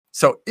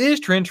So is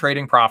trend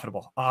trading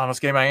profitable? I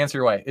almost gave my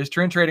answer away. Is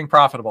trend trading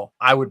profitable?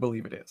 I would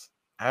believe it is.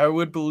 I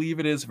would believe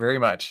it is very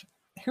much.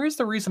 Here's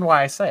the reason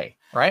why I say,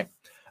 right?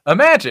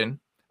 Imagine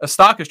a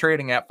stock is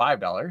trading at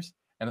 $5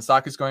 and the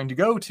stock is going to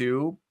go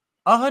to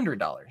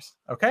 $100.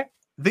 Okay.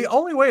 The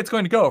only way it's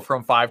going to go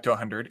from 5 to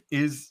 100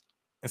 is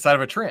inside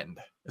of a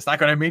trend. It's not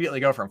going to immediately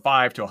go from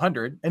 5 to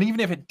 100. And even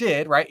if it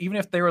did, right? Even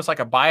if there was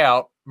like a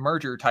buyout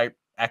merger type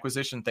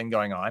acquisition thing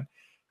going on,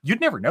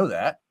 you'd never know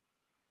that.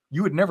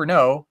 You would never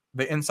know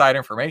the inside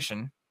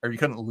information, or you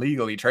couldn't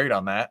legally trade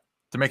on that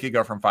to make it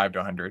go from 5 to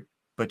 100.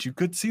 But you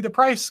could see the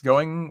price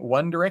going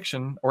one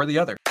direction or the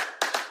other.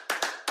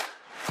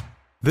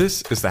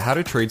 This is the How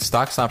to Trade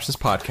Stocks and Options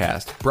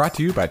podcast, brought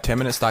to you by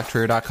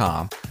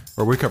 10MinuteStockTrader.com,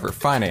 where we cover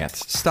finance,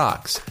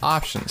 stocks,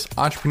 options,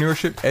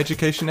 entrepreneurship,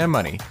 education, and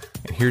money.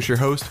 And here's your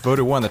host,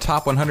 voted one of the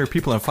top 100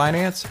 people in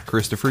finance,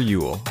 Christopher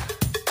Uhl.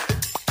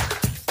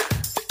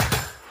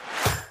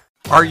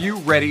 Are you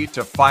ready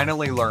to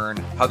finally learn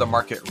how the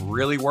market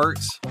really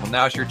works? Well,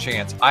 now's your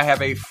chance. I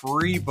have a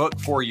free book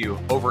for you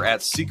over at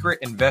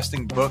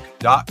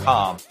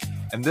secretinvestingbook.com.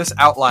 And this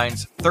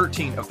outlines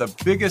 13 of the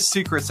biggest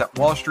secrets that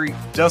Wall Street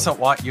doesn't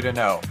want you to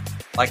know,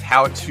 like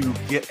how to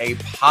get a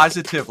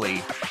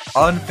positively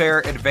unfair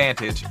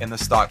advantage in the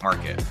stock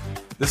market.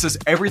 This is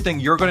everything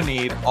you're going to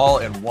need all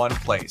in one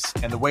place.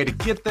 And the way to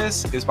get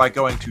this is by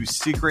going to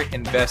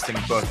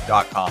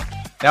secretinvestingbook.com.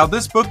 Now,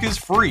 this book is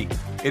free.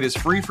 It is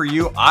free for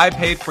you. I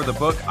paid for the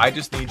book. I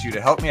just need you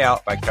to help me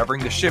out by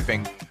covering the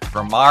shipping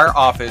from our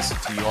office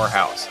to your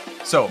house.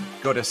 So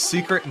go to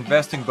Secret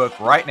Investing Book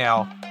right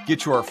now,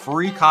 get your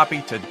free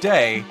copy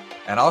today,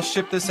 and I'll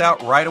ship this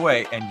out right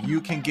away, and you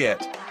can get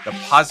the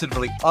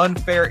positively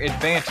unfair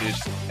advantage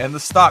in the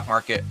stock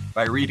market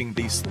by reading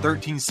these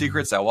 13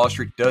 secrets that Wall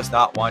Street does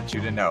not want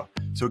you to know.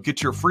 So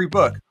get your free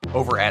book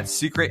over at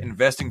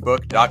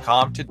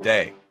secretinvestingbook.com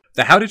today.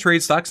 The How to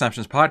Trade Stocks and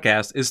Options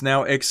podcast is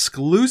now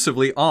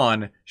exclusively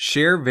on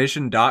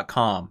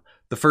ShareVision.com,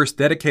 the first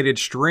dedicated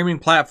streaming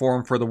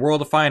platform for the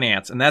world of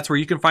finance. And that's where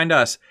you can find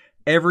us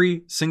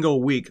every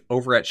single week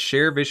over at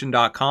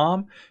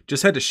ShareVision.com.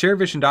 Just head to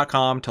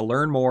ShareVision.com to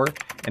learn more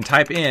and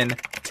type in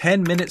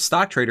 10-Minute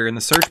Stock Trader in the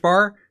search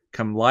bar.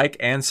 Come like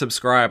and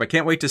subscribe. I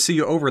can't wait to see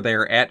you over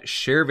there at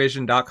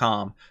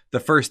ShareVision.com, the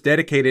first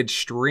dedicated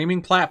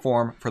streaming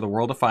platform for the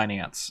world of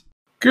finance.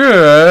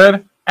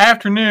 Good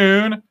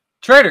afternoon,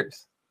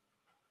 traders.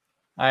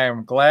 I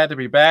am glad to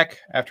be back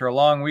after a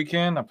long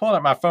weekend. I'm pulling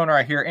up my phone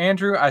right here.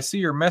 Andrew, I see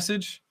your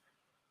message.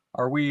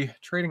 Are we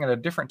trading at a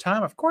different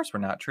time? Of course we're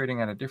not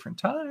trading at a different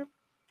time.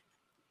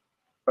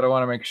 But I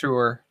want to make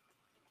sure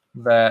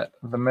that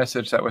the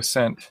message that was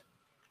sent is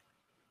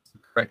the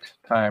correct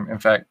time. In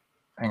fact,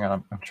 hang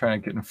on. I'm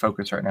trying to get in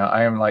focus right now.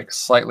 I am like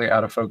slightly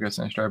out of focus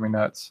and it's driving me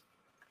nuts.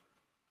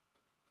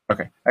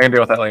 Okay, I can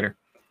deal with that later.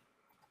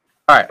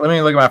 All right, let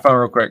me look at my phone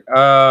real quick.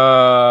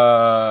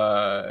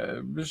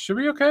 Should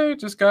be okay.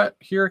 Just got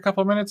here a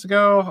couple of minutes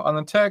ago on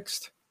the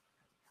text.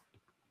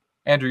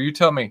 Andrew, you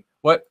tell me,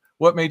 what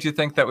made you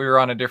think that we were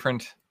on a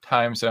different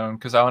time zone?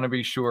 Because I want to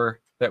be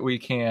sure that we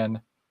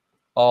can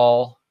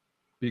all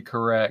be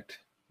correct.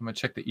 I'm going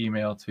to check the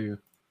email too.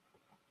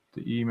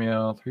 The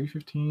email,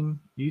 3:15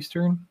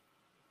 Eastern.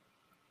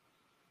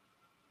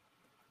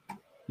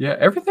 Yeah,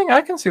 everything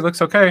I can see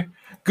looks okay.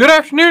 Good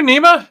afternoon,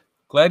 Nima.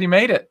 Glad you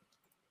made it.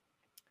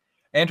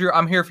 Andrew,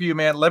 I'm here for you,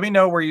 man. Let me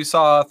know where you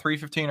saw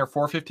 3:15 or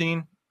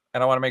 4:15,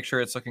 and I want to make sure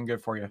it's looking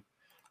good for you.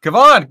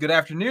 Kevon, good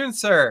afternoon,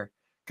 sir.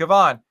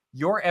 Kevon,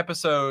 your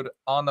episode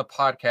on the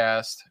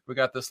podcast, we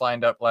got this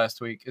lined up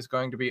last week, is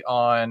going to be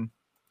on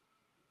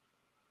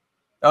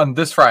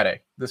this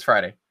Friday.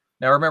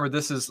 Now, remember,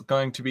 this is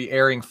going to be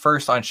airing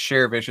first on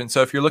ShareVision.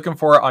 So if you're looking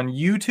for it on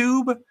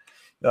YouTube,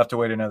 you'll have to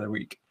wait another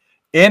week.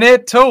 In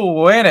it to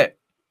win it.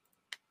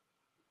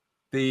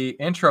 The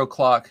intro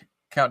clock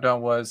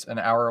countdown was an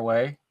hour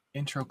away.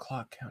 Intro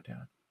clock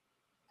countdown.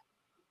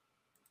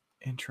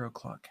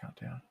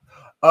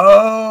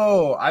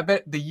 Oh, I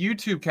bet the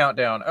YouTube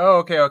countdown. Oh,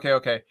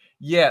 okay.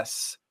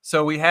 Yes.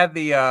 So we had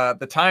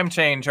the time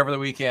change over the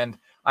weekend.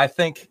 I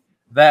think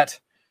that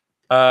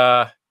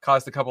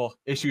caused a couple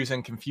issues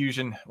and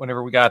confusion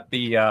whenever we got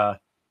the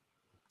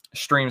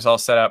streams all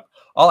set up.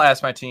 I'll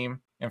ask my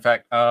team. In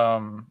fact, where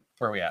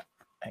are we at?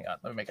 Hang on.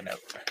 Let me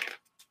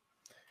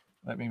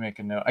make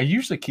a note. I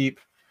usually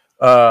keep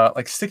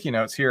like sticky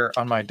notes here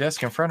on my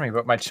desk in front of me,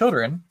 but my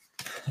children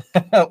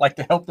like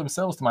to help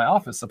themselves to my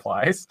office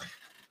supplies.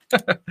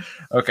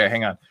 Okay,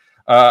 hang on.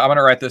 I'm going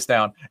to write this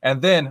down,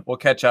 and then we'll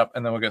catch up,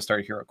 and then we'll get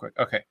started here real quick.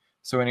 Okay,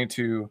 so we need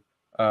to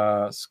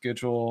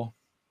schedule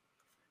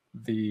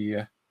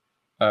the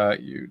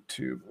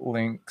YouTube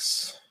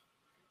links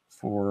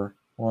for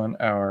 1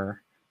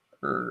 hour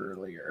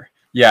earlier.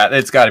 Yeah,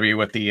 it's got to be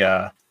with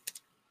the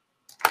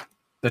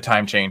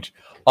time change.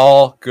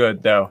 All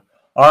good, though.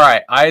 All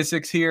right,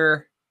 Isaac's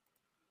here.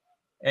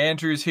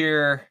 Andrew's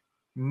here.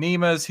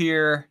 Nima's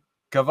here.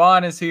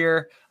 Kevon is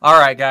here. All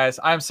right, guys,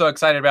 I'm so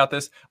excited about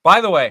this. By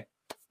the way,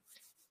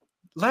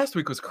 last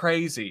week was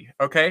crazy,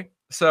 okay?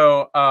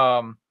 So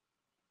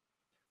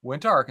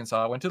went to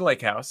Arkansas, went to the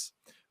lake house.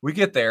 We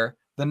get there,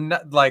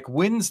 like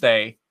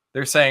Wednesday,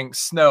 they're saying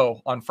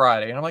snow on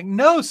Friday. And I'm like,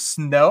 no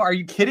snow. Are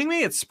you kidding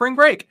me? It's spring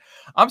break.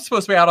 I'm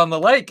supposed to be out on the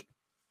lake.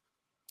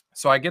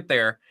 So I get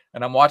there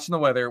and I'm watching the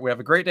weather. We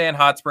have a great day in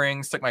Hot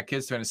Springs. Took my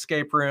kids to an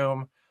escape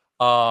room.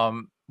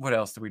 What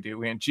else did we do?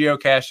 We went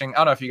geocaching. I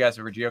don't know if you guys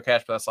ever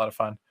geocached, but that's a lot of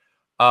fun.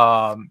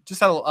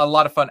 Just had a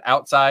lot of fun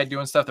outside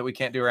doing stuff that we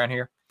can't do around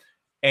here.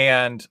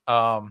 And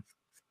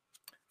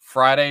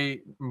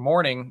Friday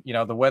morning, you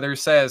know, the weather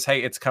says,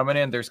 hey, it's coming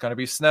in. There's going to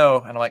be snow.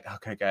 And I'm like,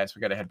 okay, guys,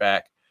 we got to head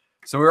back.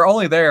 So we were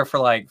only there for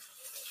like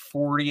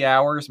 40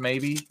 hours,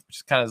 maybe, which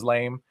is kind of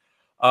lame.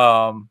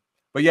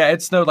 But yeah,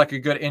 it snowed like a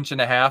good 1.5 inches.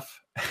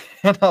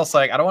 And I was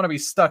like, I don't want to be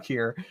stuck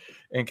here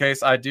in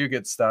case I do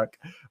get stuck.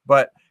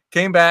 But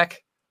came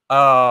back.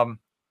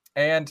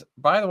 And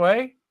by the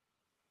way,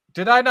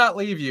 did I not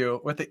leave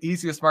you with the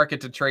easiest market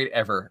to trade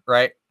ever,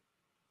 right?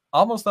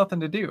 Almost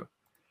nothing to do.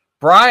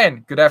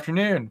 Brian, good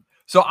afternoon.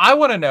 So I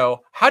want to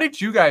know, how did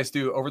you guys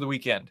do over the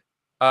weekend?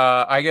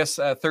 I guess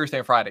Thursday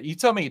and Friday. You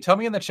tell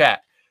me in the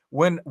chat.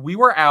 When we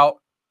were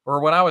out,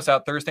 or when I was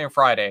out Thursday and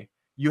Friday,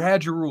 you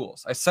had your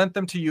rules. I sent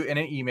them to you in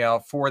an email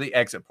for the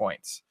exit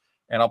points.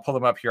 And I'll pull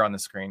them up here on the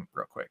screen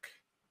real quick.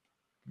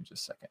 Give me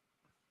just a second.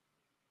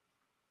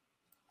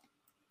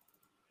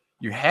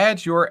 You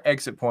had your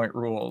exit point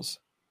rules.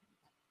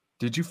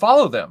 Did you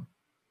follow them?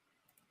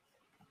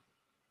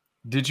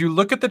 Did you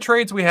look at the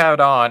trades we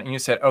had on and you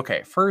said,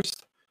 okay,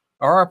 first,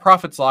 are our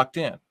profits locked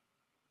in?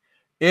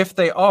 If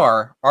they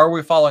are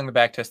we following the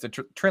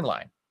backtested trend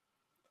line?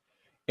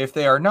 If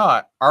they are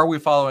not, are we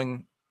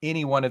following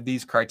any one of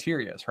these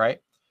criterias, right?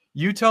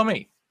 You tell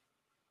me.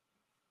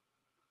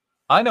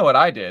 I know what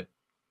I did,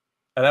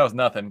 and that was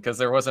nothing because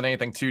there wasn't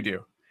anything to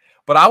do.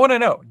 But I want to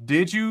know,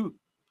 did you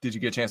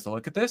get a chance to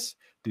look at this?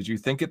 Did you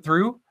think it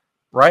through,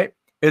 right?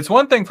 It's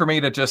one thing for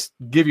me to just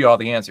give you all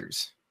the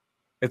answers.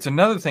 It's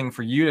another thing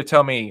for you to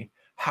tell me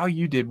how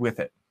you did with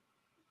it.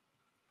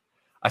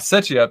 I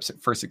set you up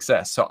for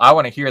success, so I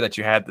want to hear that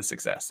you had the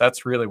success.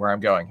 That's really where I'm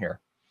going here.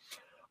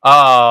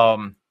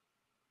 But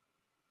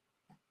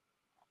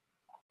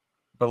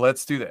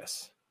let's do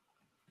this.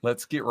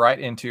 Let's get right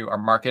into our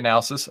market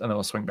analysis, and then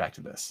we'll swing back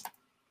to this.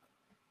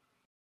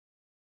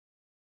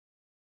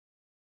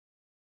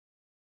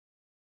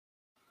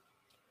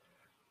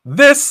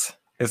 This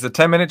is the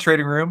 10-minute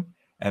trading room,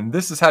 and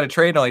this is how to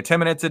trade in only 10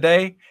 minutes a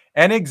day,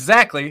 and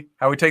exactly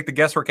how we take the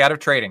guesswork out of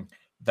trading.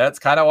 That's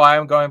kind of why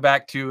I'm going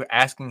back to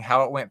asking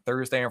how it went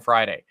Thursday and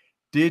Friday.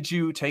 Did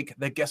you take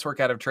the guesswork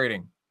out of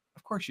trading?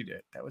 Of course you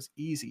did. That was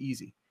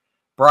easy.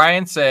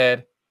 Brian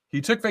said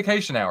he took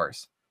vacation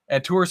hours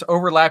and tours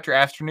overlapped your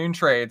afternoon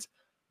trades,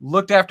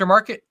 looked after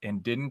market,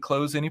 and didn't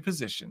close any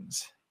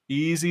positions.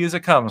 Easy as it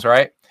comes,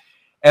 right?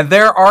 And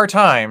there are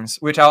times,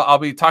 which I'll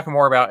be talking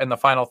more about in the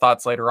final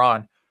thoughts later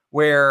on,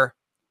 where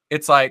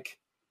it's like,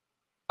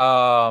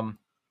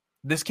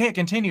 this can't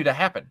continue to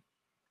happen,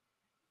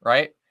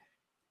 right?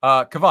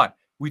 Kavan,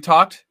 we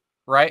talked,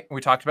 right?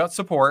 We talked about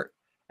support,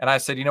 and I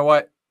said, you know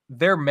what?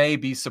 There may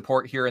be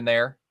support here and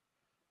there,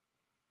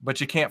 but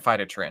you can't fight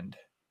a trend.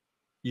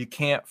 You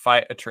can't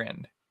fight a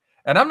trend.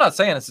 And I'm not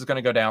saying this is going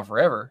to go down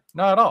forever.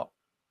 Not at all.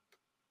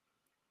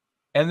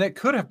 And it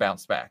could have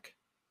bounced back.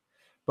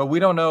 But we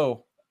don't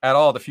know at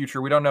all the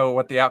future. We don't know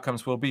what the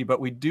outcomes will be,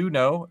 but we do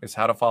know is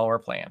how to follow our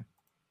plan.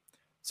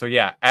 So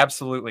yeah,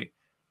 absolutely.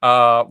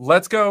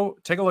 Let's go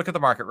take a look at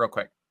the market real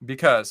quick,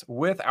 because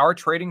with our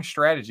trading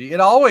strategy, it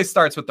always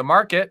starts with the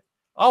market.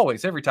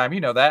 Always, every time,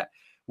 you know that.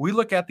 We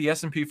look at the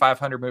S&P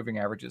 500 moving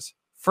averages.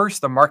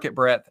 First, the market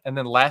breadth, and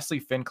then lastly,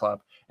 FinClub.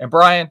 And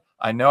Brian,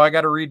 I know I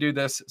got to redo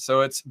this,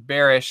 so it's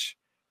bearish.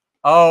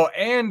 Oh,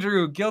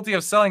 Andrew, guilty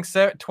of selling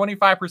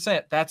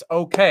 25%. That's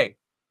okay.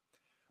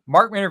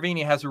 Mark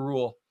Minervini has a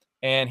rule,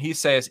 and he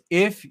says,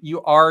 if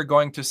you are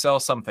going to sell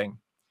something,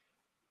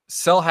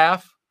 sell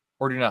half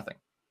or do nothing.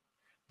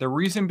 The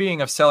reason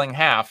being of selling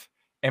half,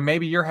 and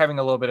maybe you're having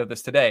a little bit of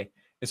this today,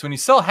 is when you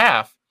sell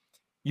half,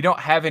 you don't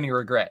have any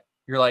regret.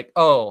 You're like,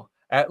 oh,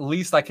 at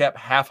least I kept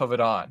half of it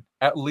on.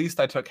 At least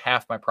I took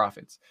half my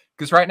profits.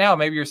 Because right now,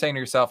 maybe you're saying to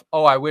yourself,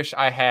 oh, I wish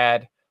I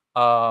had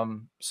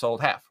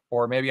sold half.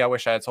 Or maybe I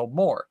wish I had sold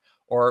more.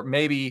 Or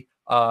maybe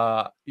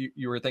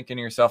you were thinking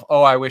to yourself,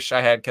 oh, I wish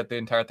I had kept the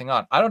entire thing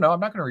on. I don't know. I'm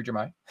not going to read your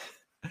mind.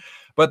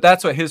 But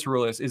that's what his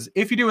rule is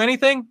if you do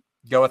anything,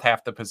 go with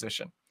half the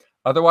position.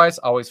 Otherwise,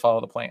 always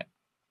follow the plan.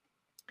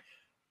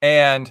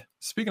 And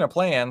speaking of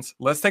plans,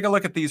 let's take a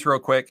look at these real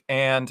quick.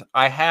 And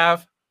I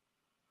have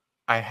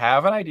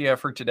an idea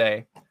for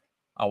today.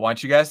 I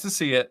want you guys to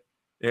see it.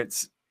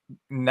 It's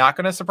not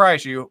going to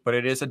surprise you, but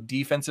it is a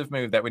defensive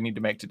move that we need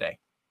to make today.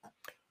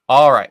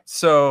 All right.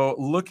 So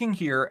looking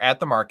here at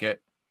the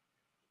market,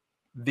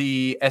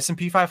 the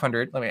S&P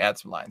 500, let me add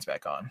some lines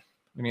back on.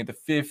 We need the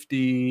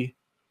 50.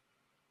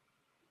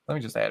 Let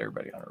me just add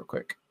everybody on real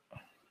quick.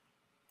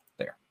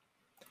 There.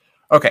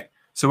 Okay.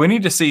 So we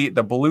need to see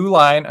the blue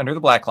line under the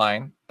black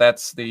line.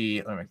 That's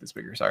the, let me make this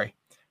bigger. Sorry.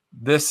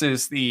 This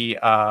is the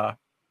 10-day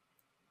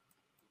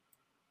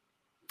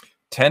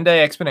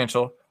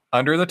exponential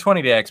under the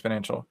 20-day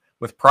exponential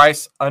with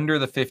price under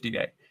the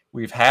 50-day.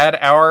 We've had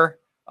our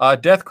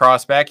Death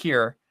Cross back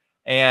here.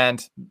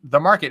 And the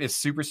market is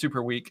super,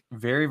 super weak,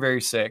 very,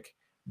 very sick.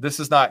 This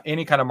is not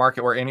any kind of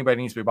market where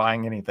anybody needs to be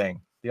buying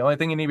anything. The only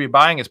thing you need to be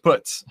buying is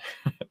puts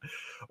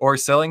or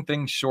selling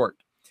things short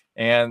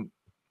and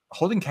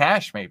holding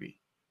cash maybe.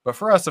 But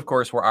for us, of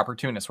course, we're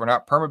opportunists. We're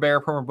not perma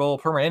bear, perma bull,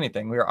 perma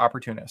anything. We are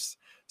opportunists.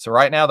 So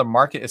right now the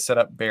market is set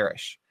up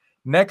bearish.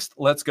 Next,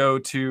 let's go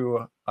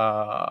to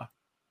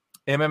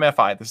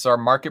MMFI. This is our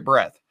market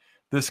breadth.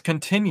 This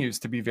continues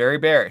to be very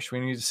bearish. We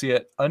need to see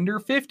it under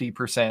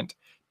 50%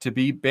 to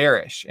be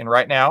bearish. And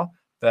right now,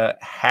 the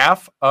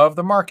half of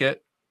the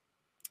market,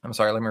 I'm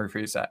sorry, let me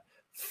rephrase that.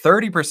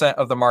 30%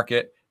 of the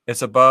market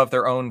is above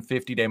their own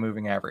 50-day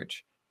moving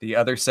average. The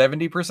other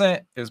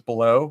 70% is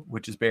below,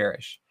 which is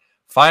bearish.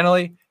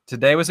 Finally,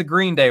 today was a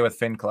green day with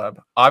FinClub.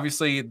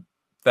 Obviously,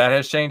 that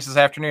has changed this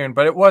afternoon,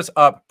 but it was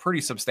up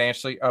pretty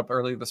substantially, up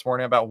early this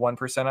morning, about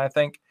 1%, I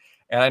think.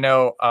 And I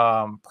know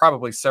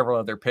probably several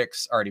of their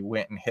picks already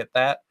went and hit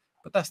that,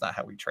 but that's not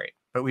how we trade.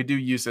 But we do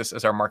use this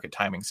as our market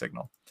timing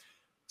signal.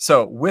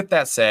 So with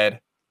that said,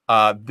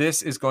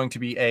 this is going to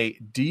be a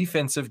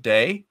defensive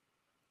day.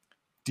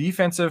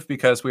 Defensive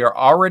because we are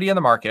already in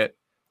the market.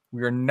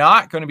 We are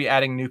not going to be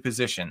adding new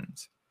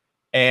positions.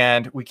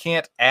 And we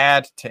can't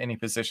add to any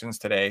positions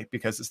today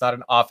because it's not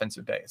an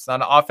offensive day. It's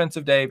not an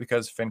offensive day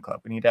because of FinClub.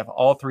 We need to have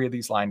all three of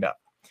these lined up.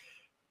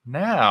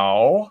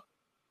 Now,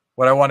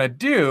 what I want to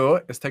do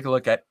is take a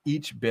look at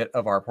each bit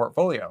of our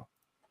portfolio.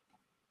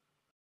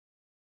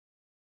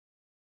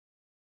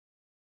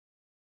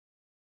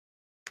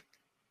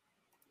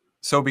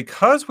 So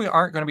because we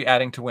aren't going to be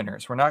adding to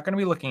winners, we're not going to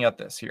be looking at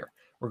this here.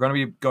 We're going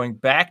to be going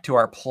back to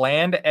our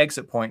planned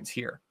exit points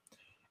here.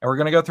 And we're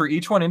going to go through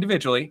each one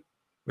individually,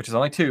 which is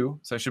only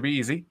 2, so it should be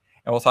easy.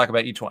 And we'll talk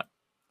about each one.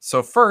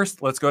 So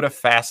first, let's go to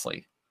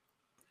Fastly.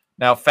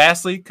 Now,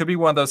 Fastly could be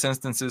one of those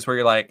instances where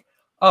you're like,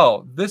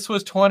 oh, this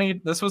was a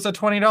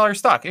 $20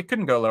 stock. It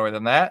couldn't go lower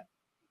than that.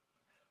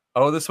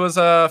 Oh, this was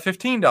a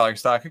 $15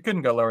 stock. It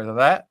couldn't go lower than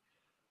that.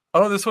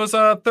 Oh, this was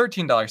a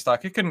 $13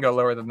 stock. It couldn't go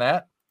lower than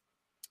that.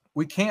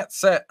 We can't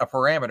set a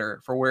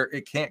parameter for where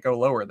it can't go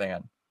lower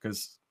than,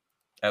 because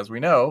as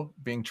we know,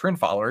 being trend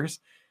followers,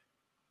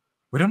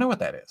 we don't know what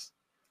that is.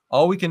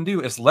 All we can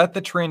do is let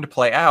the trend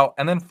play out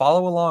and then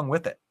follow along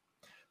with it.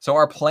 So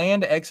our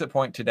planned exit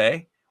point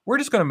today, we're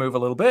just going to move a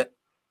little bit.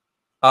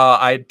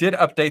 I did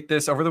update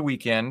this over the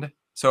weekend.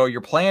 So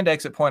your planned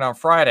exit point on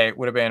Friday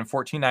would have been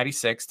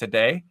 1496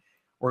 today.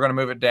 We're going to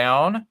move it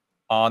down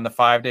on the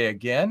 5-day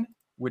again,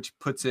 which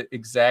puts it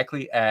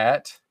exactly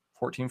at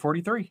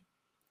 1443.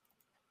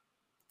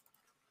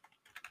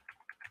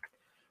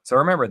 So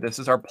remember, this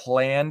is our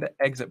planned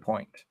exit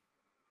point.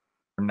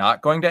 We're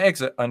not going to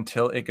exit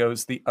until it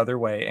goes the other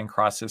way and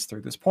crosses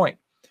through this point.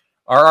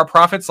 Are our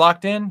profits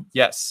locked in?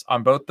 Yes,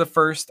 on both the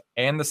first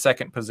and the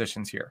second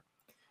positions here.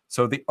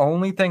 So the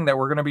only thing that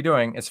we're going to be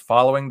doing is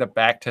following the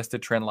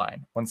back-tested trend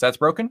line. Once that's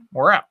broken,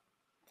 we're out.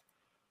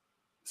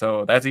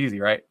 So that's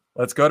easy, right?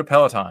 Let's go to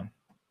Peloton.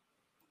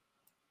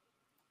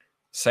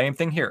 Same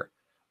thing here.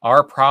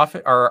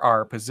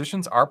 Our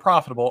positions are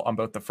profitable on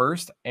both the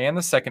first and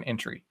the second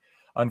entry.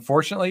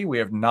 Unfortunately, we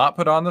have not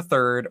put on the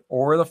third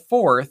or the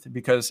fourth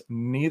because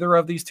neither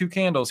of these two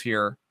candles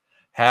here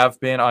have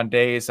been on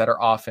days that are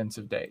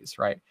offensive days,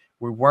 right?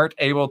 We weren't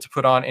able to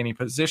put on any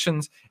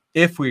positions.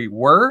 If we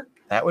were,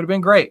 that would have been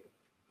great.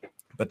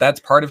 But that's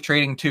part of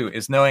trading too,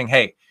 is knowing,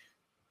 hey,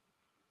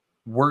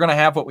 we're going to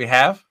have what we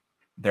have.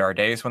 There are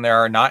days when there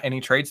are not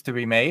any trades to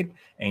be made,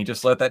 and you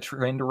just let that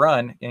trend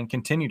run and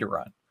continue to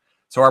run.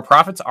 So our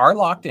profits are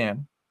locked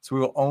in. So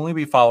we will only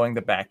be following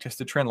the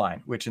back-tested trend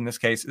line, which in this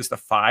case is the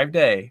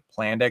 5-day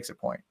planned exit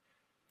point.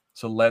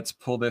 So let's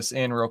pull this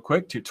in real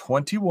quick to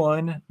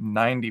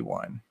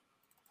 2191.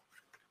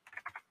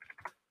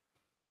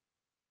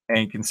 And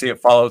you can see it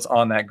follows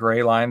on that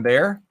gray line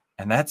there.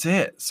 And that's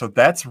it. So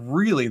that's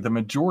really the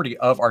majority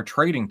of our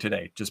trading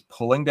today. Just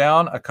pulling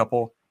down a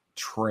couple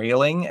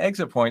trailing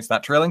exit points,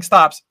 not trailing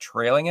stops,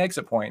 trailing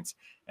exit points,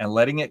 and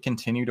letting it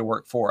continue to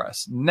work for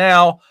us.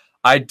 Now,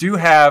 I do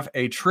have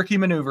a tricky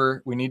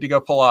maneuver we need to go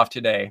pull off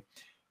today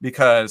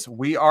because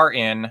we are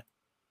in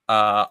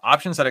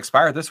options that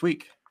expire this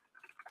week.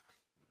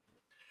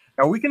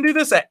 Now, we can do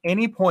this at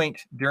any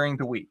point during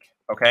the week,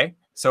 okay?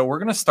 So we're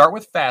going to start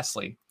with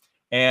Fastly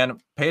and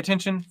pay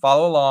attention,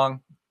 follow along.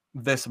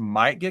 This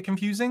might get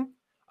confusing.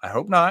 I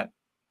hope not.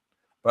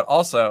 But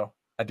also,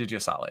 I did you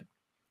a solid.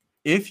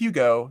 If you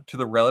go to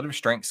the relative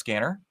strength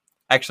scanner,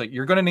 actually,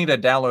 you're going to need to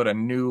download a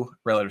new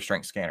relative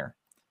strength scanner.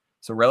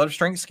 So relative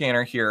strength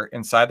scanner here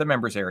inside the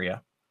members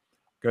area,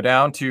 go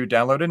down to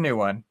download a new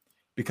one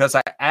because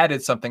I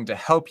added something to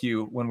help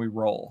you when we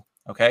roll.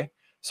 Okay.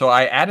 So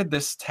I added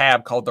this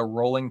tab called the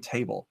rolling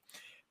table.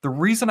 The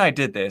reason I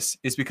did this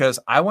is because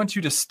I want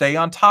you to stay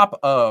on top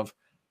of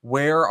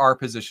where our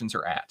positions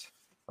are at,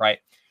 right?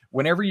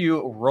 Whenever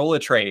you roll a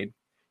trade,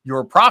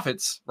 your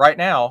profits right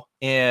now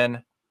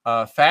in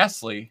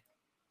Fastly,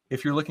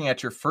 if you're looking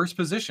at your first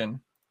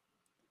position,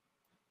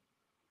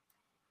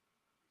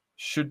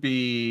 should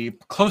be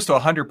close to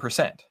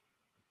 100%.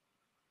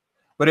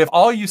 But if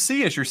all you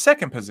see is your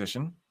second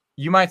position,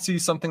 you might see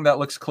something that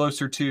looks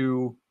closer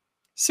to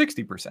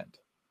 60%.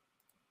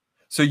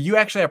 So you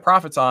actually have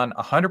profits on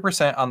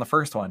 100% on the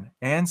first one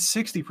and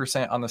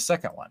 60% on the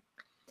second one.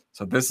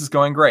 So this is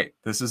going great.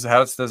 This is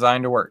how it's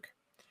designed to work.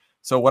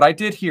 So what I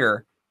did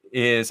here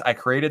is I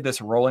created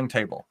this rolling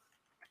table.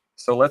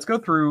 So let's go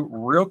through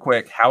real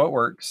quick how it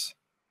works.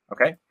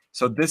 Okay.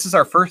 So this is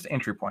our first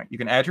entry point. You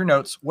can add your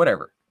notes,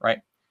 whatever, right?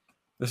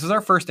 This is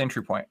our first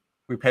entry point.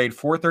 We paid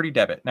 430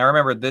 debit. Now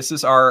remember, this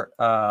is our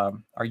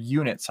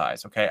unit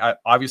size. Okay.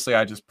 Obviously,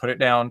 I just put it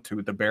down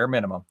to the bare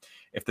minimum.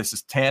 If this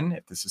is 10,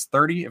 if this is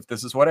 30, if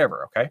this is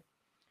whatever. Okay.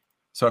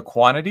 So a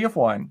quantity of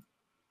one,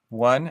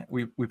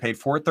 we paid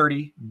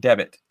 430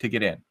 debit to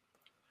get in.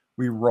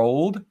 We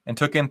rolled and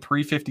took in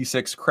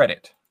 356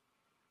 credit.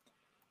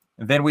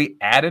 And then we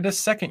added a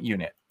second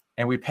unit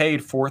and we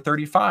paid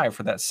 435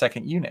 for that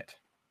second unit.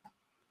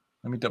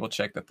 Let me double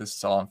check that this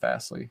is all on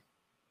Fastly.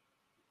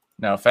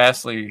 Now,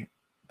 Fastly,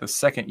 the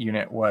second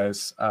unit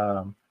was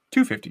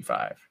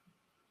 255.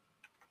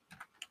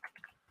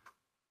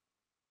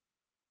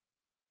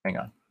 Hang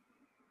on.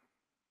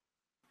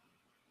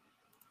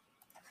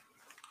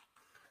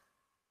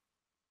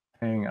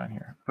 Hang on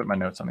here. Put my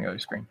notes on the other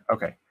screen.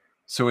 Okay.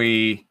 So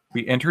we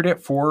entered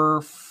it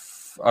for,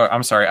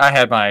 I'm sorry, I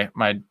had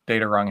my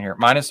data wrong here.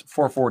 Minus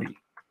 440.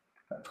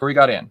 That's where we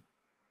got in.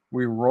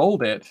 We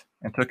rolled it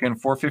and took in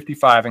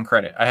 455 in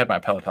credit. I had my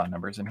Peloton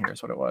numbers in here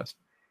is what it was.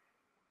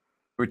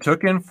 We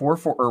took in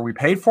we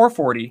paid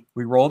 440.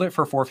 We rolled it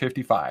for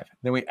 455.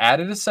 Then we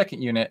added a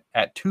second unit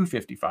at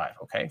 255.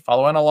 Okay.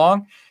 Following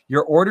along,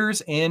 your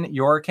orders in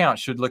your account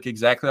should look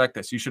exactly like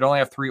this. You should only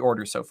have 3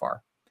 orders so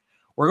far.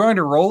 We're going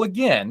to roll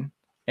again.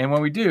 And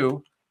when we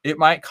do, it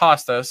might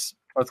cost us,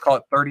 let's call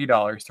it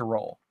 $30 to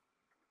roll.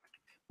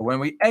 But when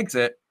we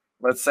exit,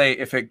 let's say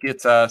if it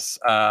gets us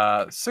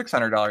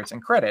 $600 in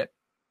credit,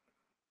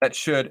 that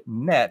should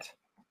net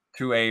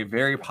to a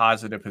very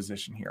positive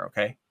position here.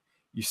 Okay.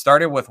 You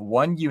started with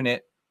 1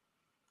 unit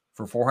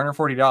for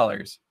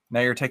 $440.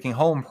 Now you're taking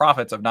home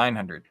profits of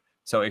 $900.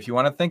 So if you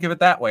want to think of it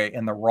that way,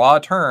 in the raw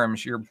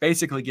terms, you're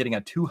basically getting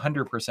a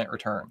 200%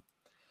 return.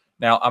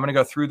 Now I'm going to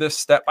go through this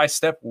step by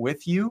step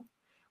with you.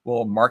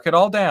 We'll mark it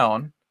all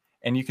down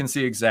and you can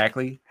see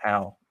exactly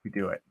how we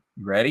do it.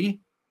 You ready?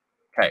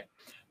 Okay.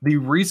 The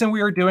reason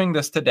we are doing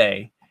this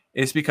today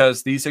is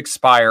because these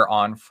expire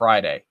on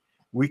Friday.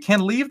 We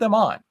can leave them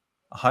on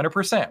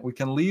 100%. We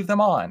can leave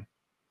them on.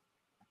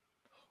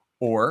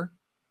 Or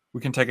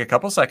we can take a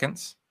couple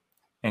seconds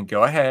and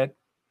go ahead,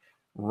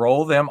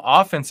 roll them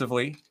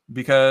offensively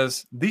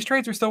because these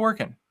trades are still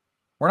working.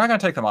 We're not going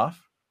to take them off.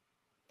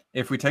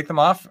 If we take them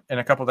off in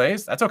a couple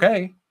days, that's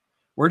okay.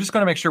 We're just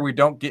going to make sure we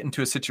don't get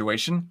into a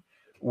situation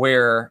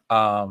where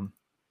the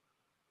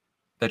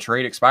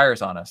trade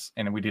expires on us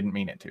and we didn't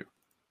mean it to.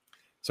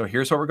 So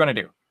here's what we're going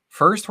to do.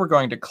 First, we're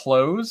going to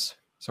close.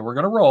 So we're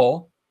going to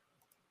roll.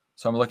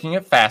 So I'm looking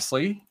at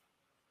Fastly.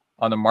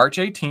 On the March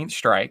 18th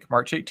strike,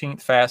 March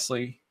 18th,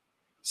 Fastly,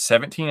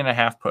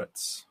 17.5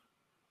 puts.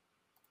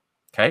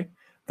 Okay.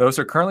 Those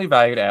are currently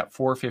valued at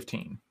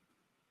 415.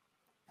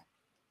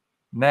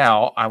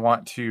 Now I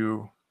want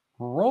to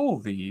roll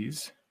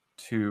these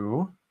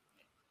to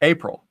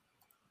April.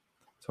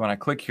 So when I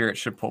click here, it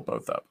should pull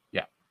both up.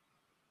 Yeah.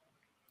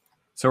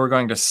 So we're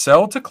going to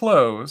sell to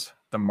close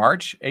the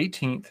March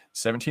 18th,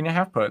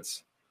 17.5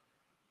 puts,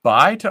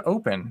 buy to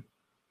open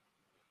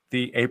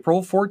the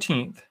April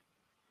 14th,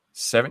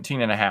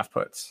 17.5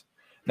 puts.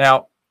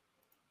 Now,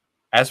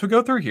 as we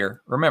go through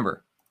here,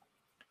 remember,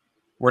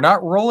 we're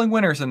not rolling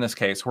winners in this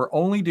case. We're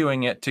only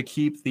doing it to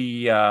keep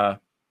the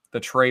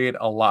trade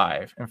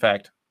alive. In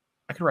fact,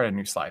 I could write a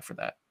new slide for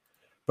that.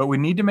 But we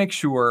need to make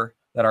sure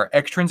that our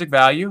extrinsic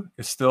value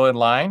is still in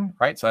line,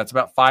 right? So that's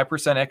about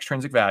 5%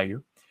 extrinsic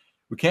value.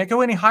 We can't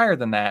go any higher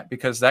than that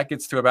because that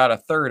gets to about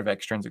 1/3 of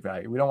extrinsic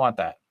value. We don't want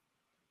that.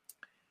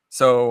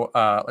 So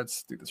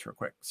let's do this real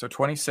quick. So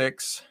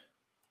 26.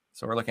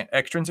 So we're looking at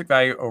extrinsic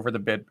value over the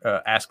bid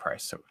ask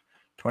price. So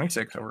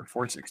 26 over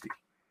 460,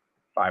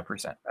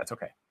 5%. That's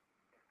okay.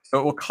 So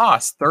it will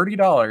cost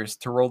 $30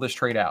 to roll this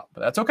trade out,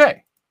 but that's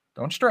okay.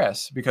 Don't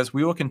stress because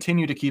we will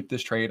continue to keep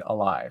this trade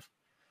alive.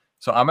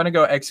 So I'm going to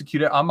go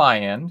execute it on my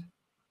end.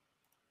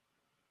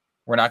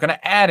 We're not going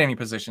to add any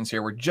positions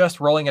here. We're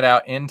just rolling it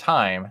out in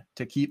time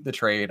to keep the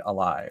trade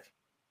alive.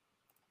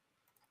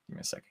 Give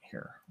me a second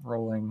here.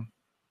 Rolling.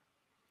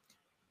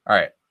 All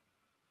right.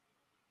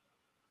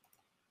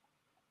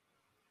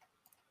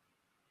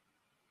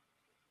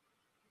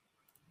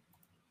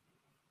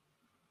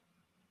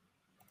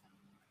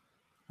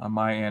 On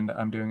my end,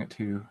 I'm doing it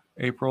to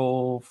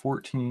April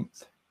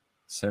 14th,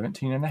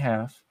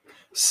 17.5.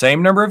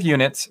 Same number of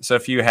units. So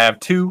if you have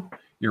 2,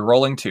 you're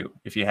rolling 2.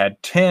 If you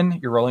had 10,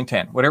 you're rolling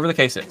 10. Whatever the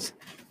case is.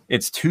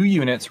 It's 2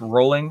 units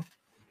rolling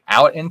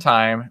out in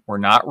time. We're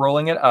not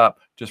rolling it up,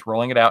 just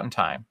rolling it out in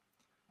time.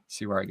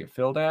 See where I get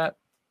filled at.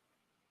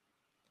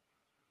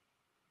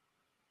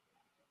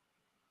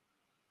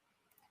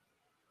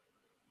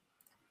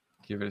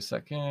 Give it a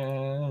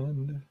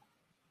second.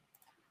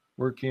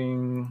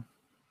 Working.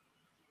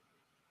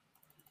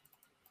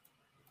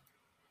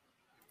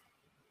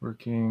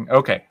 Working.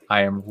 Okay,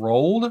 I am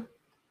rolled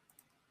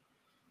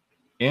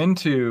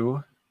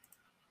into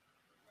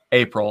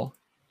April,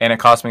 and it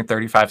cost me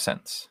 35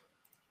 cents.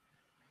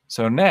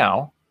 So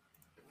now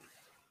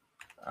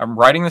I'm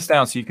writing this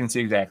down so you can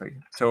see exactly.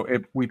 So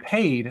if we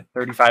paid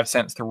 35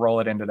 cents to roll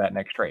it into that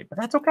next trade, but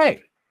that's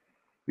okay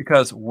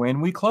because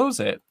when we close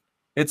it,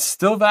 it's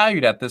still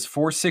valued at this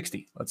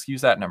 460. Let's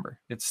use that number.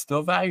 It's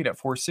still valued at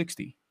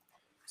 460.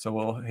 So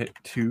we'll hit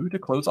 2 to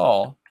close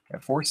all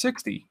at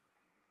 460.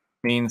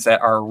 Means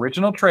that our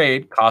original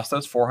trade cost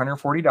us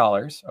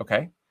 $440.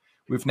 Okay.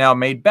 We've now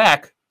made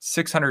back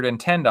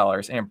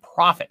 $610 in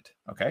profit.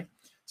 Okay.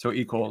 So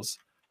equals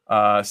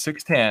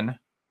 610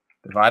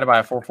 divided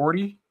by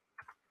 440.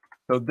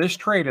 So this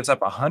trade is up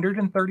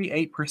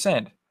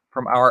 138%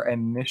 from our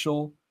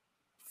initial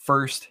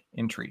first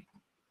entry.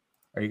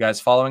 Are you guys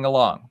following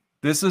along?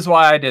 This is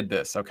why I did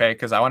this, okay?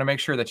 Because I want to make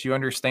sure that you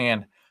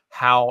understand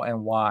how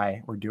and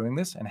why we're doing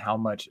this and how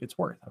much it's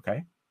worth,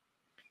 okay?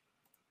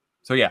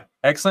 So yeah,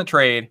 excellent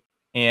trade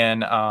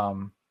in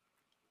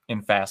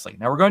Fastly.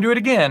 Now we're going to do it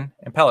again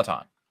in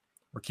Peloton.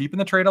 We're keeping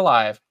the trade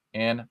alive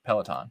in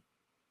Peloton.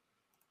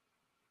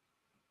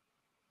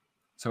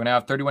 So we now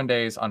have 31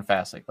 days on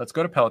Fastly. Let's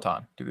go to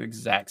Peloton. Do the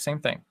exact same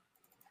thing.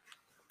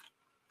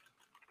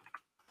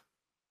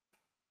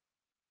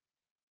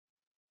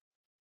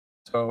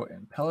 So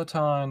in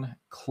Peloton,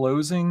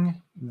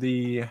 closing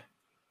the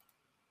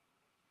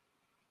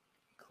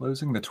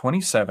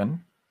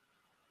 27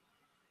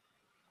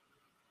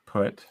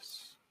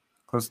 puts,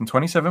 closing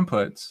 27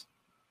 puts,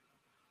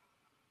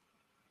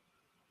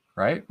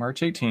 right? March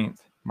 18th.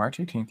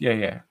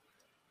 Yeah.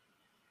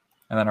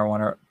 And then I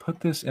want to put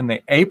this in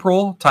the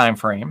April time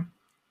frame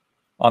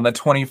on the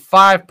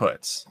 25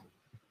 puts.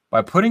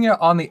 By putting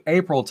it on the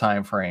April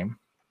time frame,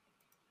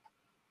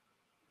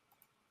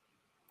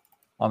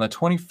 on the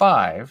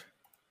 25,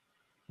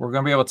 we're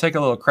going to be able to take a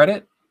little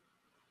credit,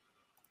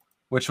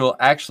 which will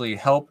actually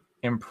help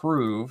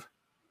improve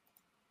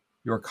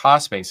your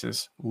cost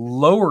basis,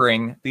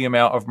 lowering the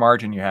amount of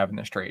margin you have in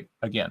this trade.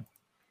 Again,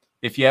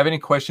 if you have any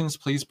questions,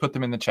 please put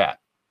them in the chat.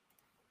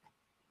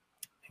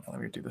 Let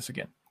me do this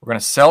again. We're going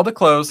to sell to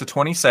close the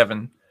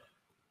 27.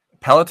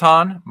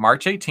 Peloton,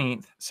 March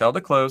 18th, sell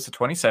to close the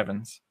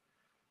 27s.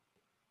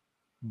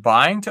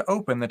 Buying to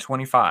open the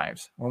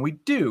 25s. When we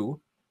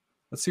do,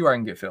 let's see where I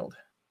can get filled.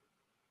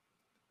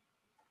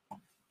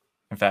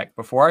 In fact,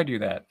 before I do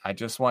that, I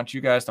just want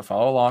you guys to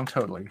follow along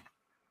totally.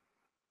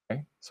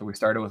 Okay, so we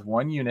started with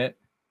 1 unit.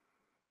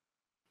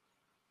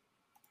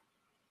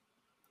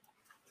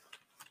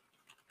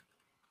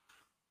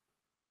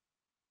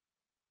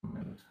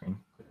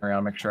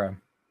 Around, make sure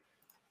I'm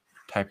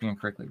typing it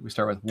correctly. We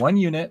start with 1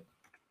 unit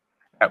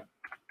at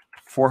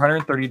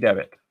 430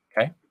 debit.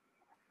 Okay.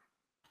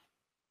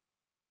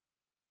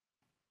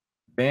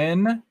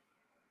 Then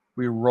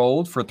we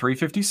rolled for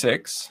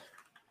 356.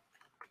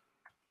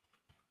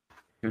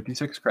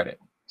 56 credit.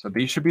 So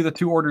these should be the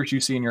 2 orders you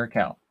see in your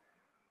account.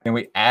 And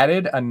we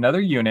added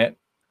another unit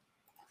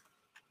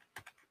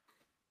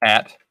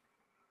at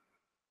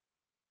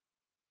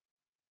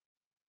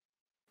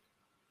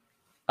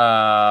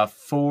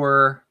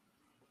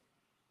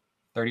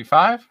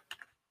 435.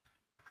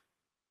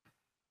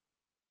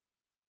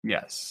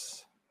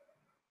 Yes.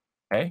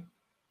 Okay.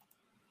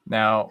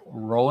 Now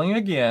rolling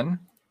again.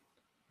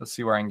 Let's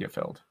see where I can get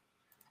filled.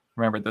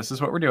 Remember, this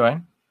is what we're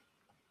doing.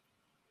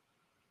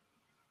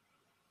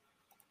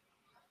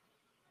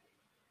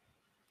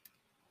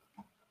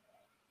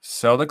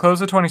 Sell to close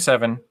the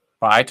 27,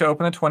 buy to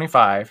open the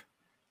 25,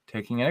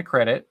 taking in a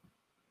credit,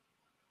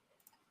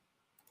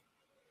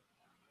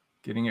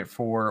 getting it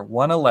for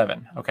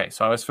 111. Okay,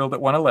 so I was filled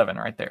at 111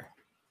 right there.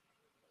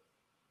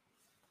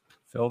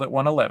 Filled at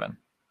 111.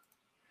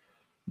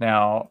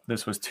 Now,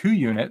 this was 2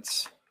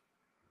 units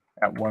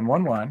at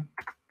 111.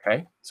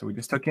 Okay, so we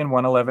just took in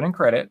 111 in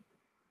credit.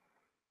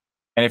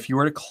 And if you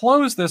were to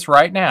close this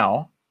right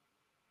now,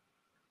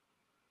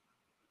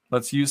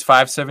 let's use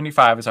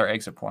 575 as our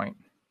exit point.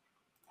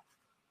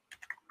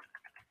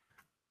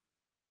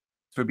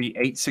 This would be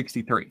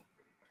 863.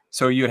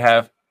 So you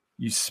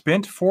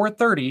spent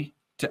 430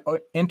 to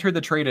enter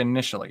the trade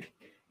initially.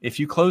 If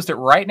you closed it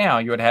right now,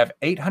 you would have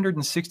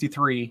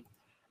 863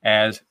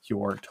 as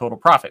your total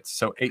profits.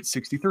 So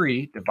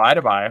 863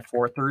 divided by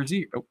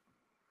 430. Oh,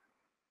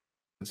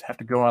 just have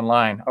to go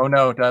online. Oh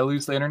no, did I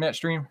lose the internet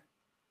stream?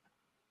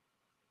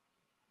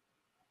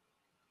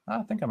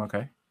 I think I'm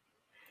okay.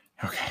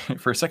 Okay,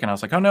 for a second I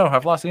was like, oh no,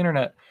 I've lost the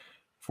internet.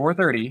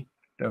 430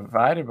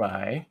 divided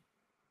by,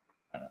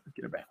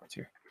 get it backwards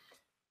here.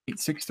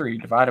 863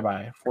 divided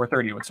by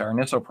 430, which is our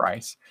initial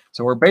price.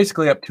 So we're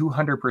basically up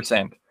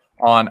 200%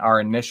 on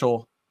our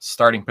initial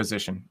starting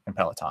position in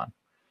Peloton.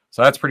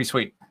 So that's pretty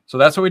sweet. So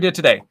that's what we did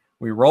today.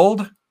 We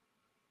rolled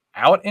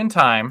out in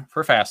time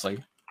for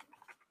Fastly.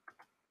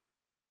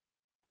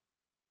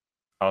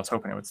 I was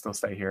hoping it would still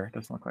stay here. It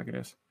doesn't look like it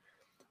is.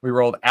 We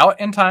rolled out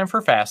in time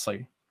for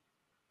Fastly.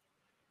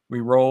 We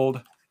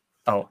rolled,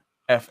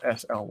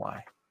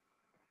 FSLY.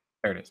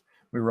 There it is.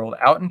 We rolled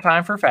out in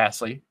time for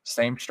Fastly.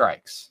 Same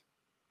strikes.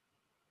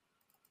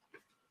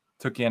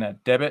 took in a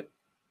debit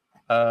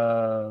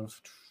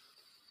of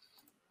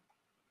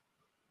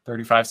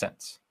 35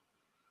 cents.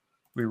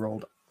 We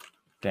rolled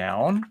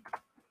down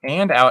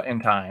and out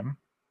in time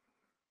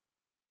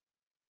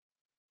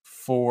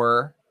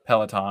for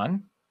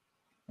Peloton,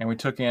 and we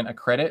took in a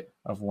credit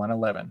of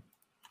 111.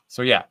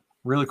 So yeah,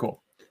 really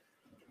cool.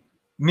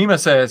 Nima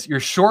says, you're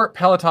short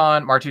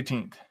Peloton March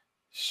 18th.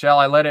 Shall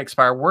I let it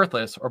expire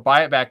worthless or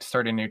buy it back to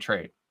start a new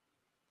trade?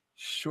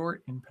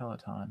 Short in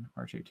Peloton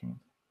March 18th.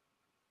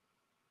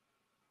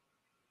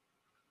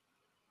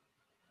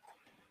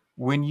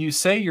 When you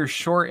say you're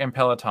short in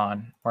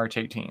Peloton March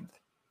 18th,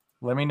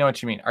 let me know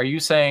what you mean. Are you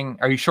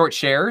short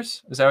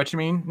shares? Is that what you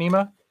mean,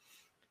 Nima?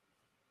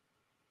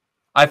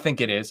 I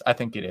think it is.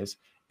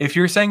 If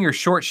you're saying you're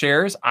short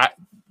shares,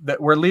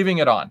 we're leaving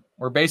it on.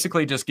 We're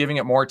basically just giving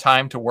it more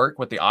time to work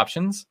with the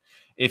options.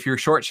 If you're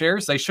short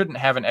shares, they shouldn't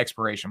have an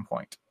expiration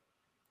point.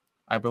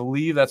 I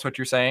believe that's what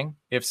you're saying.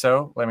 If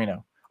so, let me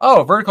know.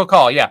 Oh, vertical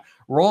call. Yeah.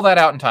 Roll that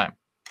out in time.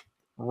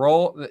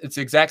 It's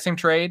the exact same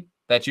trade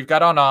that you've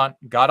got on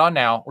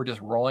now. We're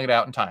just rolling it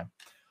out in time.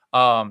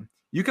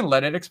 You can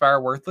let it expire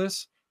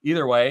worthless.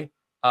 Either way,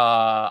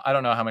 I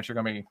don't know how much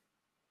you're going to be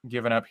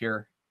giving up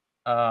here.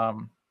 I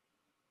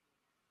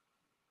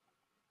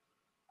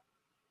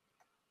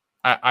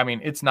mean,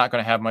 it's not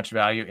going to have much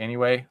value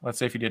anyway. Let's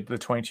say if you did the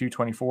 22,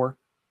 24.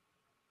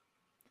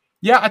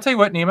 Yeah, I tell you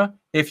what, Nima,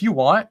 if you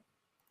want,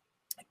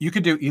 you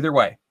could do either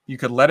way. You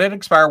could let it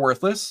expire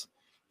worthless.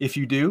 If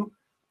you do,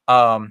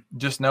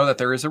 just know that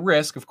there is a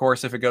risk, of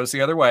course, if it goes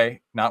the other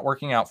way, not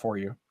working out for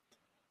you.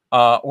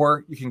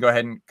 Or you can go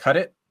ahead and cut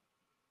it,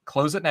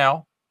 close it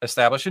now,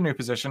 establish a new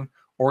position,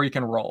 or you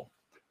can roll.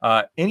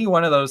 Any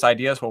one of those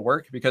ideas will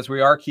work because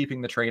we are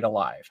keeping the trade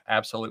alive.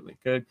 Absolutely.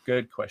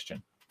 Good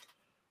question.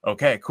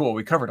 Okay, cool.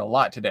 We covered a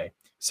lot today.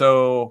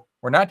 So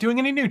we're not doing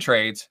any new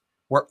trades.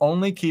 We're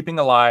only keeping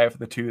alive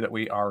the two that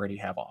we already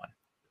have on.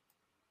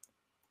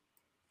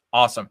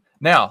 Awesome.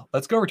 Now,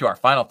 let's go over to our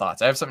final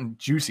thoughts. I have something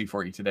juicy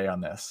for you today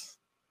on this.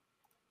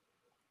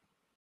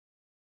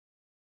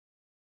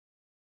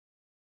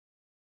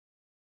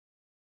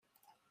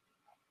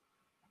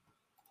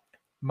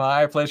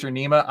 My pleasure,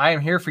 Nima. I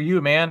am here for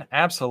you, man.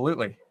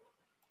 Absolutely.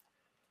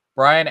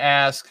 Brian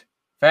asked,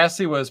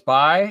 Fastly was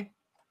by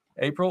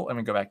April. Let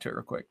me go back to it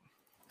real quick.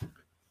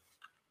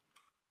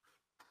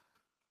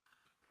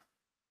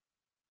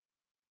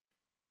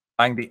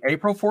 Buying the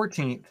April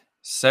 14th,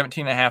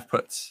 17.5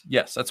 puts.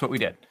 Yes, that's what we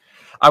did.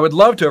 I would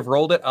love to have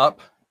rolled it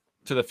up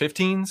to the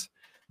 15s,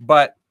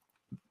 but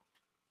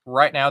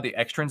right now the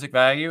extrinsic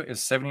value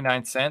is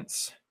 79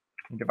 cents.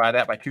 You divide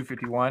that by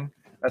 251.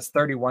 That's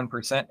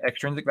 31%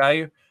 extrinsic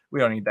value. We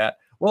don't need that.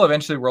 We'll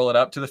eventually roll it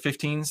up to the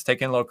 15s,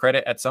 take in a little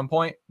credit at some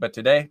point, but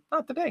today,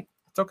 not today.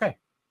 It's okay.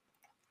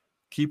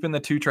 Keeping the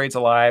two trades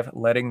alive,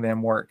 letting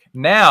them work.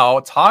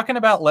 Now, talking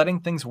about letting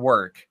things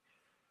work.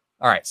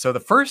 All right, so the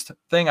first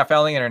thing I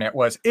found on the internet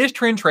was, is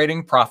trend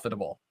trading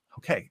profitable?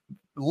 Okay,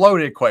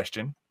 loaded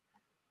question.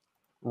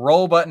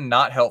 Roll button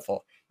not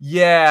helpful.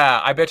 Yeah,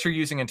 I bet you're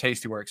using in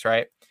Tastyworks,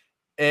 right?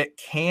 It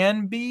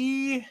can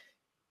be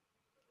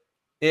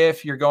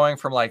if you're going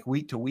from like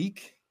week to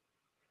week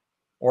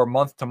or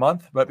month to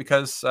month, but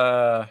because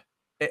I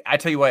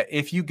tell you what,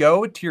 if you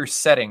go to your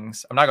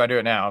settings, I'm not going to do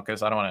it now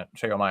because I don't want to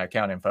show you all my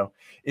account info.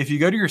 If you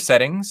go to your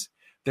settings,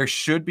 there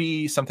should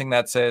be something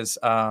that says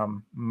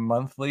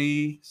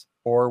monthlies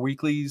or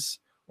weeklies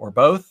or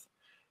both.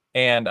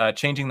 And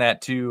changing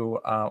that to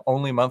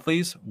only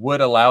monthlies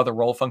would allow the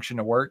roll function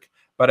to work.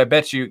 But I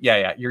bet you,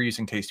 yeah, you're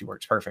using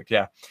Tastyworks. Perfect.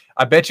 Yeah.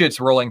 I bet you it's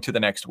rolling to the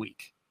next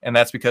week. And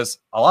that's because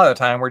a lot of the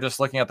time we're just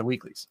looking at the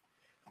weeklies.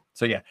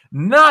 So yeah,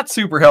 not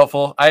super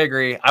helpful. I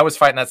agree. I was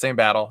fighting that same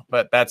battle,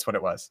 but that's what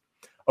it was.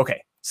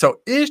 Okay. So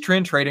is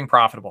trend trading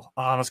profitable?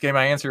 Oh, I almost gave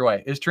my answer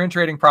away. Is trend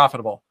trading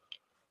profitable?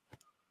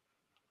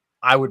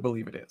 I would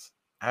believe it is.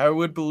 I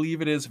would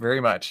believe it is very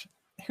much.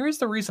 Here's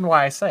the reason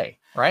why I say,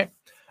 right?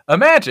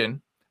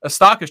 Imagine a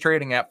stock is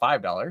trading at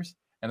 $5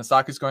 and the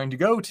stock is going to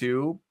go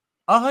to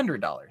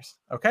 $100.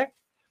 Okay.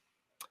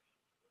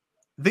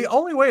 The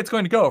only way it's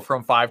going to go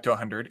from 5 to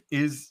 100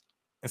 is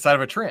inside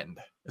of a trend.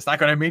 It's not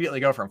going to immediately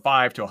go from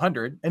 5 to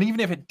 100. And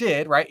even if it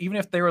did, right? Even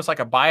if there was like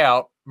a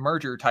buyout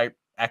merger type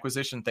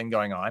acquisition thing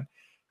going on,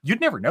 you'd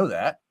never know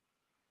that.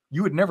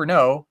 You would never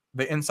know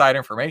the inside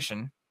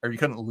information, or you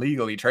couldn't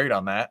legally trade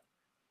on that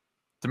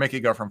to make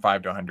it go from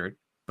 5 to 100.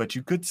 But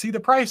you could see the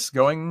price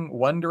going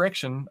one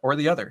direction or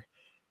the other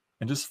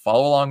and just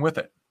follow along with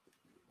it.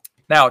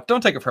 Now,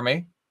 don't take it from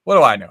me. What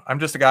do I know? I'm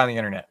just a guy on the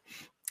internet.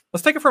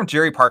 Let's take it from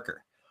Jerry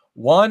Parker,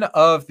 one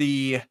of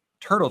the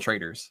turtle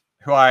traders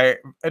who I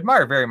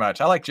admire very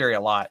much. I like Jerry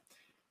a lot.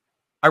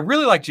 I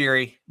really like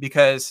Jerry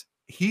because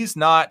he's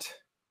not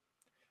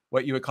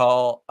what you would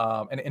call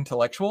an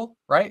intellectual,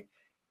 right?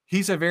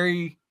 He's a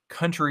very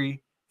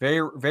country,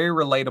 very, very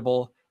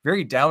relatable,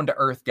 very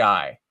down-to-earth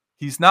guy.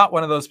 He's not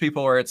one of those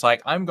people where it's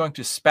like, I'm going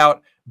to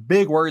spout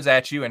big words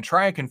at you and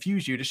try and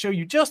confuse you to show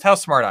you just how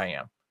smart I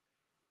am.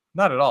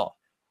 Not at all.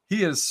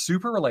 He is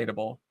super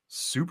relatable,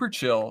 super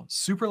chill,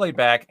 super laid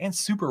back, and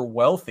super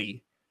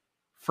wealthy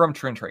from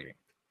trend trading.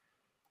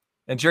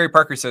 And Jerry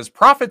Parker says,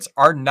 profits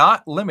are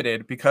not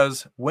limited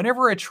because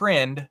whenever a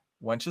trend,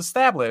 once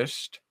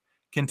established,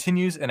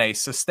 continues in a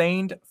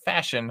sustained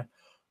fashion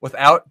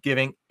without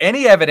giving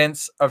any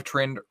evidence of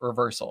trend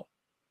reversal.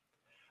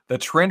 The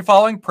trend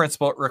following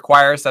principle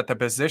requires that the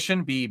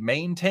position be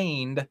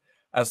maintained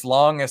as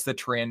long as the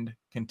trend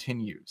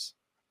continues.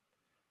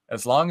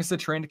 As long as the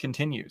trend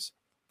continues.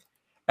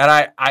 And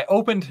I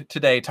opened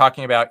today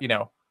talking about,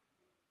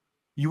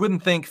 you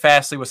wouldn't think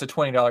Fastly was a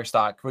 $20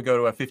 stock, would go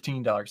to a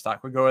 $15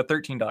 stock, would go to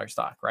a $13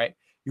 stock, right?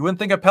 You wouldn't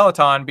think of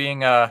Peloton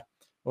being a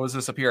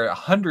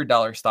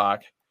 $100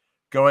 stock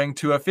going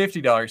to a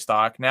 $50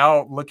 stock,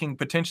 now looking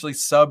potentially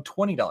sub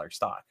 $20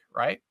 stock,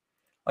 right?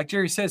 Like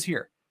Jerry says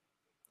here,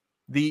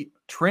 the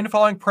trend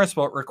following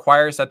principle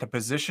requires that the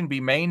position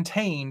be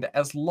maintained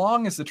as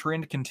long as the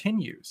trend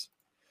continues.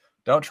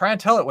 Don't try and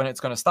tell it when it's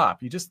going to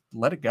stop. You just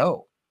let it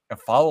go and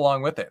follow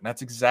along with it. And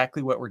that's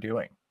exactly what we're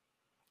doing.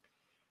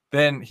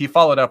 Then he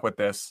followed up with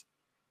this.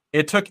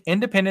 It took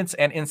independence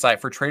and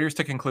insight for traders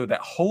to conclude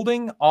that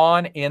holding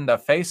on in the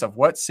face of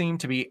what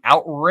seemed to be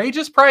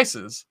outrageous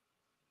prices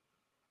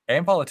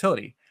and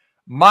volatility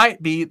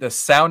might be the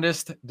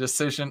soundest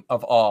decision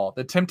of all.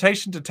 The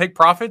temptation to take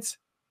profits,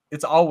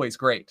 it's always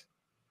great.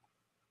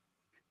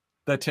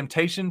 The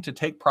temptation to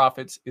take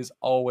profits is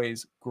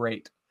always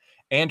great.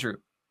 Andrew,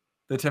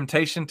 the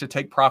temptation to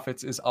take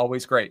profits is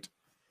always great.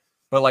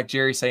 But like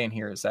Jerry's saying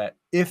here is that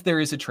if there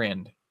is a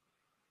trend,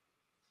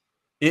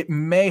 it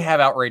may have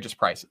outrageous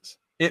prices.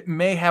 It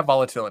may have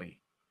volatility.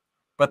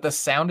 But the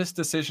soundest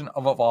decision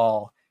of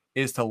all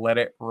is to let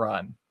it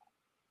run.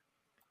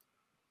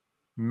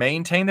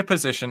 Maintain the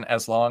position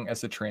as long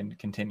as the trend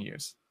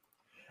continues.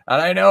 And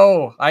I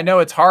know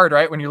it's hard,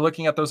 right? When you're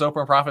looking at those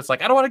open profits,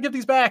 like, I don't want to give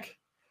these back.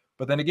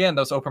 But then again,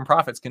 those open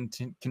profits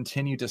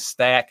continue to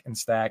stack and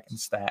stack and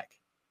stack.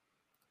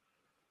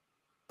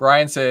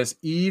 Brian says,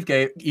 Eve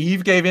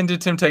gave into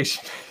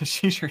temptation.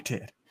 She sure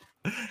did.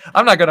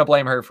 I'm not going to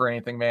blame her for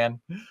anything, man.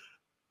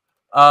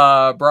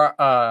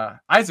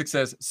 Isaac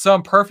says,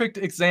 some perfect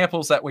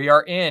examples that we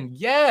are in.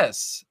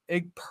 Yes,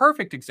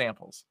 perfect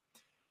examples.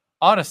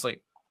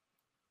 Honestly,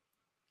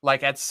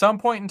 like at some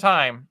point in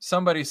time,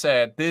 somebody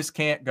said, this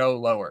can't go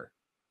lower.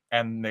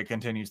 And it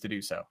continues to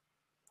do so.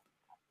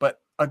 But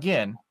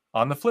again,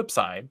 on the flip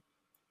side,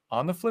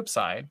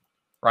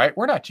 right?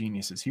 We're not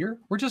geniuses here.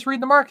 We're just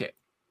reading the market.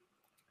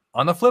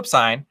 On the flip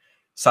side,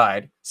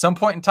 some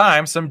point in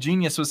time, some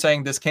genius was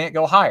saying this can't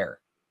go higher,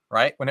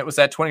 right? When it was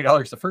at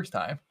 $20 the first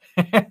time,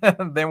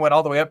 then went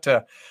all the way up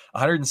to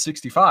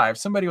 165.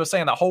 Somebody was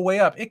saying the whole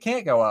way up, it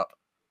can't go up.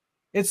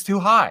 It's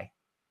too high.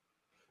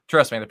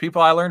 Trust me, the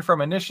people I learned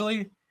from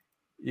initially,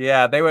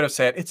 yeah, they would have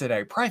said it's at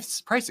a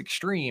price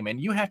extreme,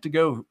 and you have to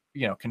go,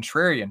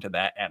 contrarian to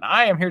that. And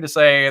I am here to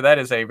say that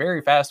is a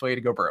very fast way to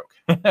go broke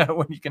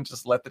when you can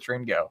just let the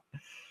trend go.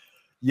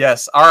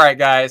 Yes. All right,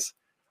 guys.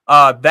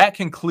 That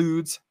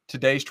concludes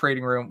today's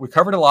trading room. We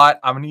covered a lot.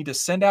 I'm going to need to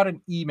send out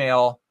an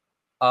email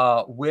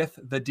with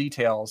the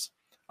details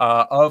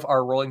of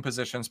our rolling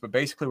positions. But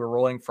basically, we're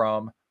rolling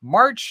from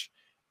March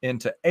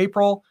into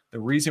April. The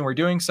reason we're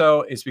doing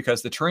so is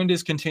because the trend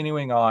is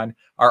continuing on.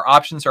 Our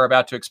options are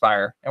about to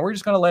expire, and we're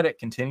just going to let it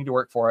continue to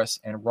work for us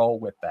and roll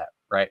with that,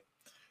 right?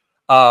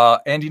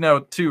 And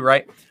too,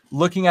 right?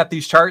 Looking at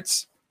these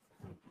charts,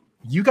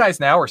 you guys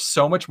now are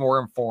so much more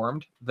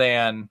informed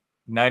than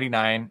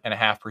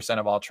 99.5%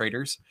 of all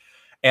traders.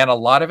 And a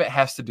lot of it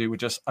has to do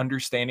with just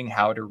understanding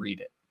how to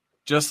read it.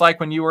 Just like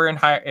when you were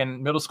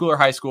in middle school or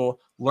high school,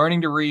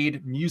 learning to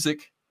read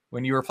music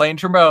when you were playing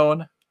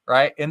trombone,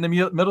 right? In the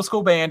middle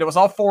school band, it was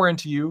all foreign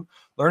to you,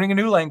 learning a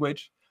new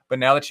language. But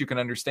now that you can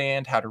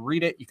understand how to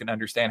read it, you can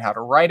understand how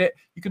to write it,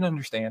 you can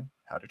understand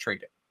how to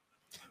trade it.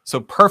 So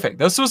perfect.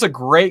 This was a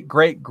great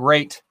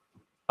trading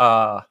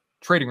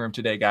room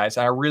today, guys.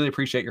 I really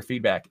appreciate your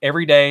feedback.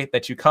 Every day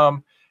that you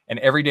come and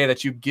every day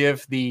that you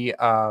give the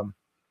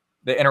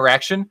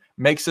interaction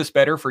makes this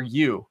better for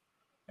you.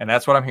 And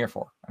that's what I'm here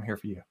for. I'm here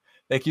for you.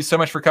 Thank you so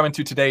much for coming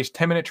to today's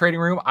 10-minute trading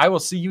room. I will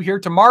see you here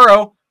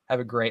tomorrow.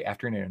 Have a great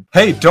afternoon.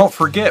 Hey, don't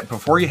forget,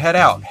 before you head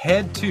out,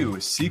 head to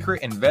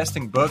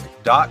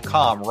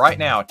secretinvestingbook.com right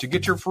now to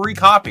get your free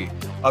copy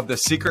of The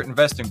Secret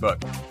Investing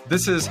Book.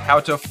 This is how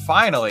to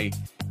finally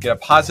get a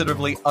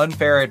positively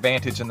unfair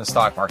advantage in the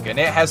stock market. And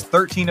it has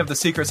 13 of the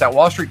secrets that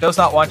Wall Street does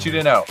not want you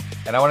to know.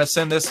 And I want to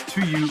send this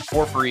to you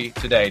for free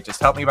today. Just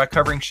help me by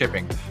covering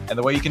shipping. And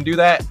the way you can do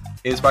that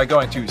is by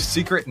going to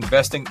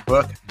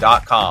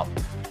secretinvestingbook.com.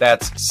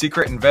 That's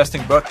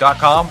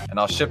secretinvestingbook.com, and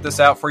I'll ship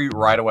this out for you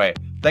right away.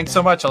 Thanks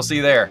so much. I'll see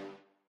you there.